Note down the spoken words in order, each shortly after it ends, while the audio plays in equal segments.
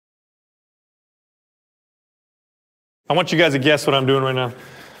I want you guys to guess what I'm doing right now.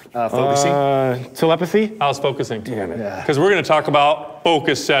 Focusing? Telepathy? I was focusing. Damn it. Because we're going to talk about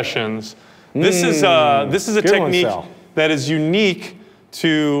focus sessions. This is a technique that is unique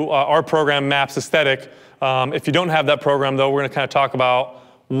to our program, MAPS Aesthetic. If you don't have that program, though, we're going to kind of talk about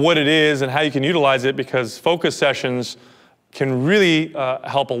what it is and how you can utilize it, because focus sessions can really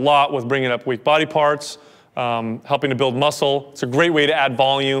help a lot with bringing up weak body parts, helping to build muscle. It's a great way to add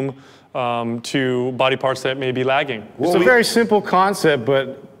volume to body parts that may be lagging. It's a very simple concept,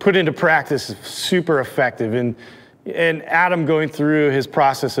 but put into practice is super effective. And Adam going through his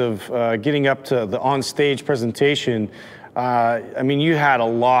process of getting up to the on-stage presentation, I mean, you had a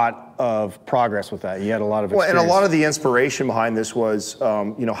lot of progress with that. You had a lot of experience. Well, and a lot of the inspiration behind this was,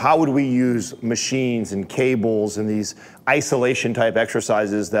 you know, how would we use machines and cables and these isolation type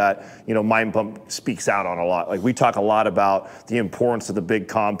exercises that, you know, Mind Pump speaks out on a lot. Like, we talk a lot about the importance of the big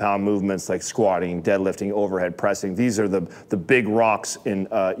compound movements like squatting, deadlifting, overhead pressing. These are the big rocks in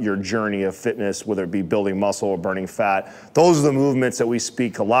your journey of fitness, whether it be building muscle or burning fat. Those are the movements that we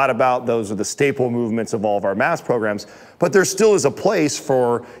speak a lot about. Those are the staple movements of all of our MAPS programs. But there still is a place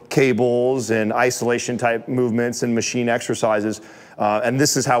for cables and isolation type movements and machine exercises. And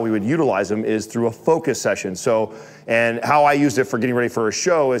this is how we would utilize them, is through a focus session. So, and how I used it for getting ready for a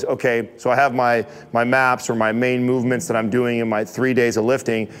show is, okay, so I have my MAPS or my main movements that I'm doing in my 3 days of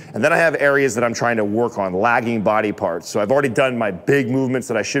lifting, and then I have areas that I'm trying to work on, lagging body parts. So I've already done my big movements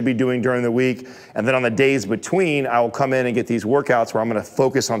that I should be doing during the week, and then on the days between, I will come in and get these workouts where I'm gonna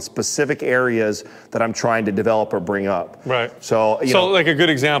focus on specific areas that I'm trying to develop or bring up. Right. So, you know, like a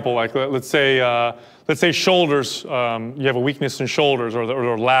good example, like let's say shoulders, you have a weakness in shoulders or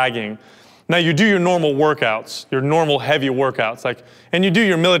they're lagging. Now you do your normal workouts, your normal heavy workouts, and you do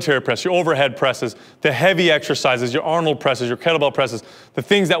your military press, your overhead presses, the heavy exercises, your Arnold presses, your kettlebell presses, the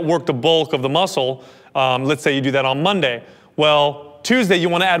things that work the bulk of the muscle. Let's say you do that on Monday. Well, Tuesday you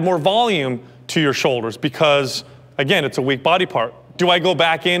want to add more volume to your shoulders because, again, it's a weak body part. Do I go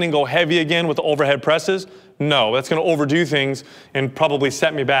back in and go heavy again with the overhead presses? No, that's going to overdo things and probably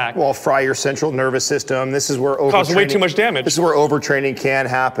set me back. Well, fry your central nervous system. This is where cause way too much damage. This is where overtraining can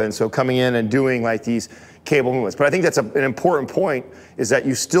happen. So coming in and doing like these cable movements. But I think that's an important point, is that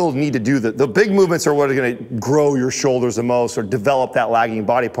you still need to do the big movements are what are going to grow your shoulders the most or develop that lagging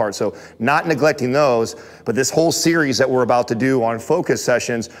body part. So not neglecting those, but this whole series that we're about to do on focus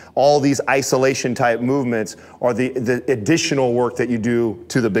sessions, all these isolation type movements are the additional work that you do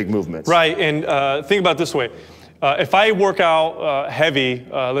to the big movements. Right, and think about it this way. If I work out heavy,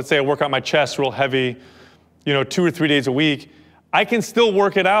 let's say I work out my chest real heavy, you know, 2 or 3 days a week, I can still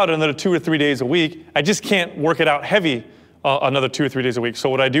work it out another 2 or 3 days a week. I just can't work it out heavy another 2 or 3 days a week. So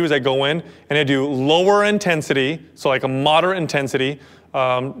what I do is I go in and I do lower intensity, so like a moderate intensity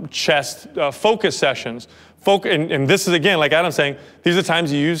chest focus sessions. And this is, again, like Adam's saying, these are the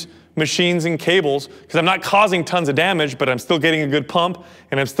times you use machines and cables because I'm not causing tons of damage, but I'm still getting a good pump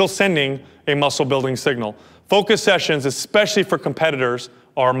and I'm still sending a muscle building signal. Focus sessions, especially for competitors,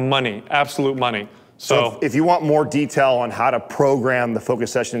 are money, absolute money. So if you want more detail on how to program the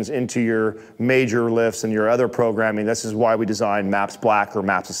focus sessions into your major lifts and your other programming, this is why we designed MAPS Black or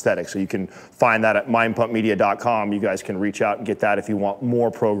MAPS Aesthetic. So you can find that at mindpumpmedia.com. You guys can reach out and get that if you want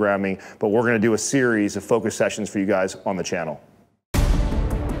more programming. But we're going to do a series of focus sessions for you guys on the channel.